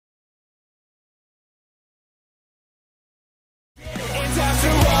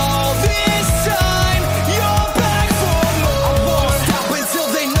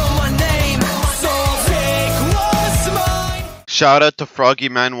Shout out to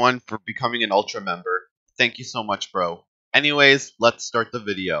FroggyMan1 for becoming an Ultra member. Thank you so much, bro. Anyways, let's start the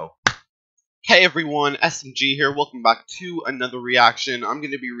video. Hey everyone, SMG here. Welcome back to another reaction. I'm going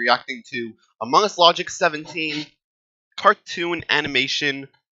to be reacting to Among Us Logic 17 cartoon animation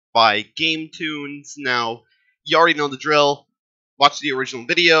by GameToons. Now, you already know the drill. Watch the original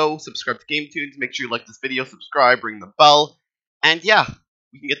video, subscribe to GameToons, make sure you like this video, subscribe, ring the bell, and yeah,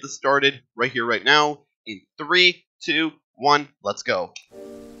 we can get this started right here, right now, in 3, 2, 1, let's go.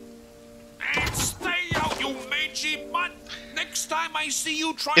 And stay out, you mangy mutt! Next time I see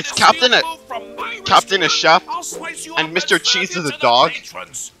you trying It's to Captain steal food from my Captain a chef, I'll slice you and up Mr. and serve Cheese you is a to the dog.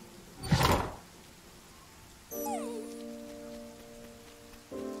 patrons.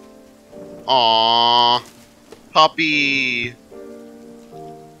 Aww, puppy.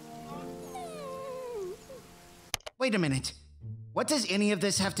 Wait a minute. What does any of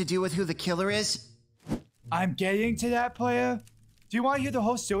this have to do with who the killer is? I'm getting to that, player. Do you want to hear the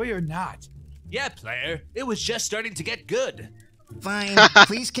whole story or not? Yeah, player. It was just starting to get good. Fine,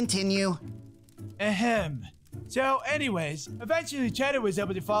 please continue. Ahem. So, anyways, eventually Cheddar was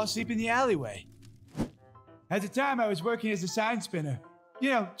able to fall asleep in the alleyway. At the time, I was working as a sign spinner. You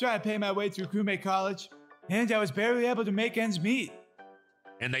know, trying to pay my way through crewmate college. And I was barely able to make ends meet.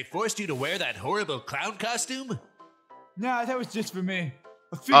 And they forced you to wear that horrible clown costume? Nah, that was just for me.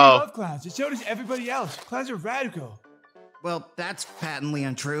 I freaking love clowns, and so does everybody else. Clowns are radical. Well, that's patently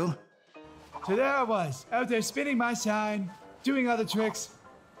untrue. So there I was, out there spinning my sign, doing other tricks.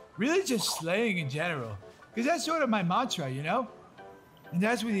 Really just slaying in general. Because that's sort of my mantra, you know? And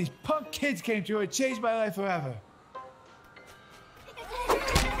that's when these punk kids came through and changed my life forever.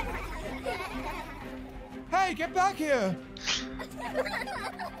 Hey, get back here!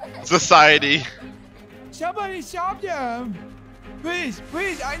 Society. Somebody stop them! Please,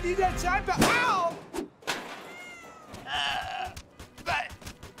 please, I need that sign back. Ow!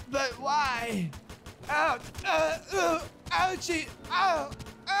 But why? Ouch! Ouchie! Ow!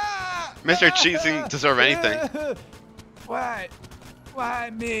 Mr. Cheese didn't deserve anything. Why? Why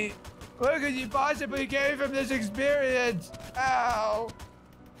me? What could you possibly gain from this experience? Ow!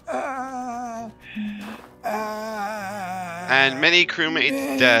 And many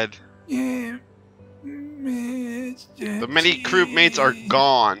crewmates dead. The many crewmates are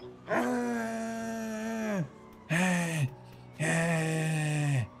gone.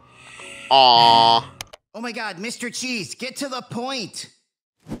 Aww. Oh my god, Mr. Cheese, get to the point!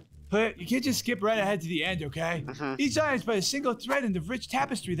 But you can't just skip right ahead to the end, okay? Each line is but a single thread in the rich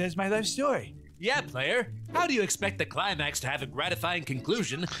tapestry that is my life story. Yeah, player. How do you expect the climax to have a gratifying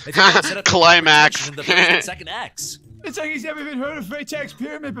conclusion if you don't set up Climax in the first and second acts? It's like he's never even heard of Freytag's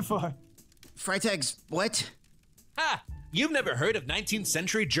pyramid before. Freytag's what? Ha! You've never heard of 19th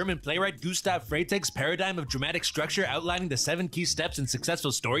century German playwright Gustav Freytag's paradigm of dramatic structure outlining the 7 key steps in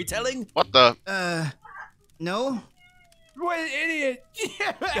successful storytelling? What the? No? What an idiot!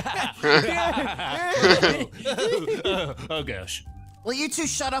 Oh gosh. Will you two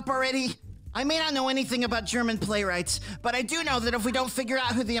shut up already? I may not know anything about German playwrights, but I do know that if we don't figure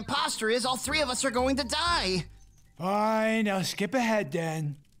out who the imposter is, all 3 of us are going to die. Fine, I'll skip ahead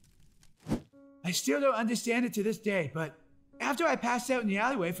then. I still don't understand it to this day, but after I passed out in the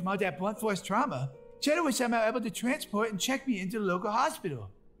alleyway from all that blunt force trauma, Cheddar was somehow able to transport and check me into the local hospital,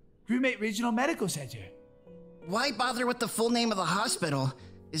 Crewmate Regional Medical Center. Why bother with the full name of the hospital?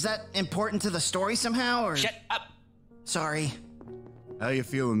 Is that important to the story somehow, or? Shut up. Sorry. How you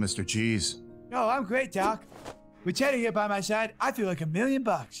feeling, Mr. Cheese? Oh, I'm great, Doc. With Cheddar here by my side, I feel like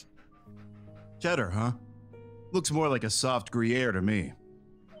 $1,000,000. Cheddar, huh? Looks more like a soft Gruyere to me.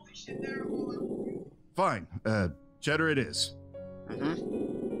 Fine, Cheddar it is.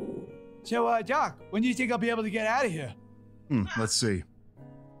 So, Doc, when do you think I'll be able to get out of here? Let's see.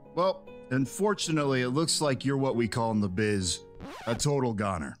 Well, unfortunately, it looks like you're what we call in the biz a total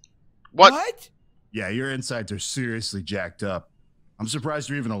goner. What? Yeah, your insides are seriously jacked up. I'm surprised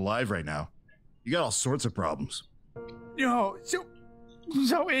you're even alive right now. You got all sorts of problems. No, so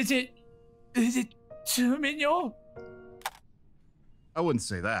is it terminal? I wouldn't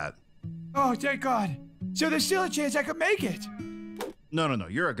say that. Oh, thank God. So there's still a chance I could make it. No,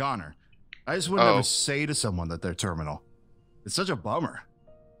 you're a goner. I just would never say to someone that they're terminal. It's such a bummer.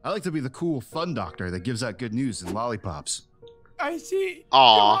 I like to be the cool, fun doctor that gives out good news and lollipops. I see.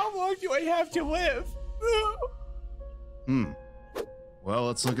 Aww. How long do I have to live? Well,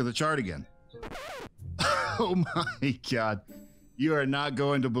 let's look at the chart again. Oh my God. You are not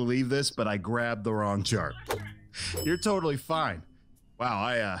going to believe this, but I grabbed the wrong chart. You're totally fine.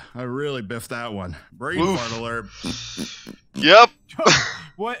 Wow, I really biffed that one. Brain fart alert. Yep.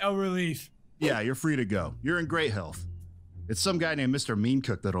 What a relief. Yeah, you're free to go. You're in great health. It's some guy named Mr. Mean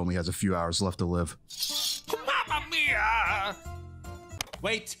Cook that only has a few hours left to live. Mamma mia!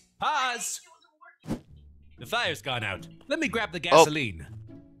 Wait, pause! The fire's gone out. Let me grab the gasoline.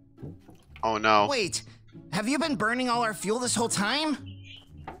 Oh no. Wait, have you been burning all our fuel this whole time?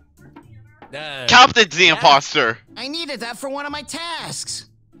 Captain's the imposter. I needed that for one of my tasks.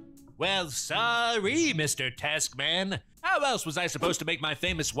 Well, sorry, Mr. Taskman. How else was I supposed to make my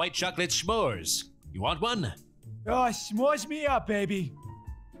famous white chocolate s'mores? You want one? Oh, s'mores me up, baby.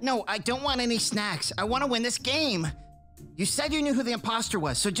 No, I don't want any snacks. I want to win this game. You said you knew who the imposter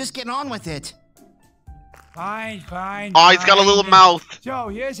was, so just get on with it. Fine. Oh, he's got a little mouth. So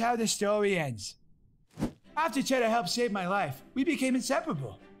here's how the story ends. After Cheddar helped save my life, we became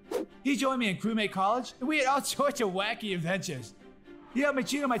inseparable. He joined me in crewmate college, and we had all sorts of wacky adventures. He helped me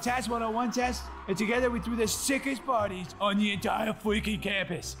cheat on my Task 101 test, and together we threw the sickest parties on the entire freaking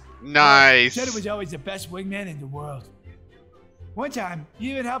campus. Nice. Cheddar was always the best wingman in the world. One time, he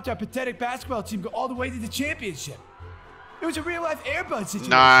even helped our pathetic basketball team go all the way to the championship. It was a real-life Airbud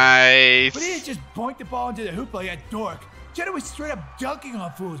situation. Nice. But he didn't just boink the ball into the hoop like a dork. Cheddar was straight up dunking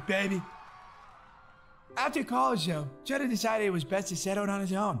on fools, baby. After college, though, Cheddar decided it was best to set out on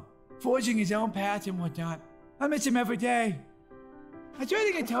his own, forging his own path and whatnot. I miss him every day. I tried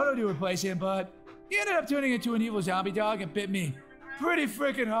to get Toto to replace him, but he ended up turning into an evil zombie dog and bit me pretty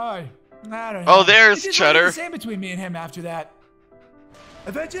freaking hard. I don't know. Oh, there's it just Cheddar. wasn't the same between me and him after that.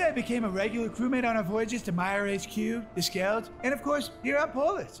 Eventually, I became a regular crewmate on our voyages to Meyer HQ, the Scouts, and of course, here on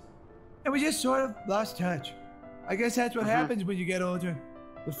Polis. And we just sort of lost touch. I guess that's what happens when you get older.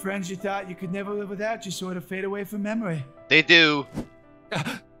 The friends you thought you could never live without just sort of fade away from memory. They do.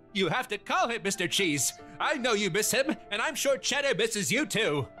 You have to call him Mr. Cheese. I know you miss him, and I'm sure Cheddar misses you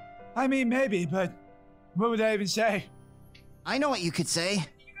too. I mean, maybe, but what would I even say? I know what you could say.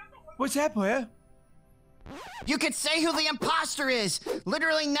 What's that, player? You could say who the imposter is.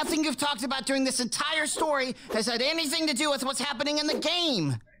 Literally nothing you've talked about during this entire story has had anything to do with what's happening in the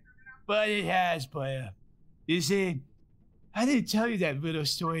game. But it has, player. You see, I didn't tell you that little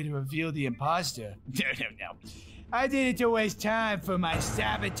story to reveal the imposter. No. I did it to waste time for my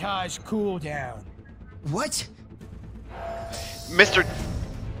sabotage cooldown. What? Mr.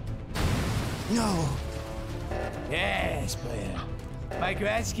 No. Yes, player. My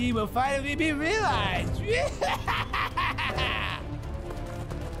grand scheme will finally be realized.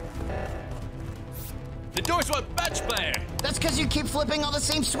 The doors won't budge, player. That's because you keep flipping all the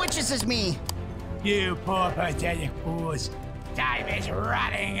same switches as me. You poor pathetic fools. Time is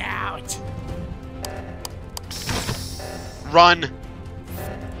running out. Run.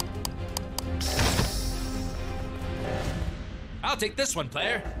 I'll take this one,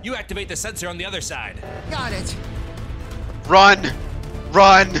 player. You activate the sensor on the other side. Got it. Run.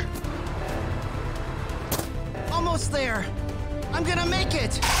 Run. Almost there. I'm gonna make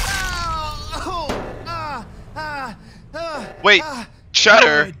it. Wait,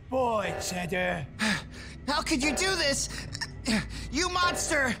 Cheddar. Good boy, Cheddar. How could you do this? You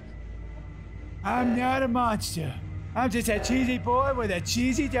monster. I'm not a monster. I'm just a cheesy boy with a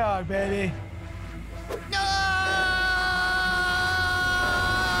cheesy dog, baby. No!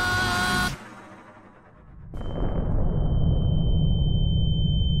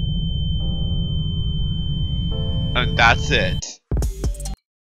 And that's it.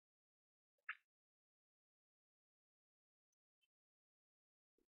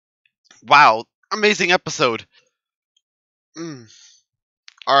 Wow, amazing episode. All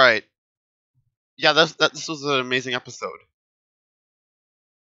right. Yeah, this was an amazing episode.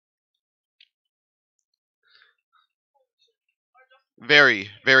 Very,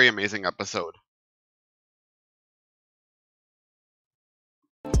 very amazing episode.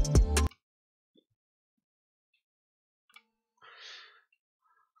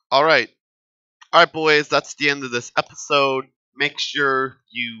 All right, boys. That's the end of this episode. Make sure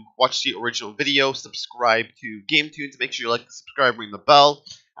you watch the original video, subscribe to GameTunes, make sure you like, subscribe, ring the bell,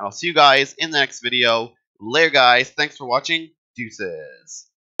 and I'll see you guys in the next video. Later, guys. Thanks for watching. Deuces.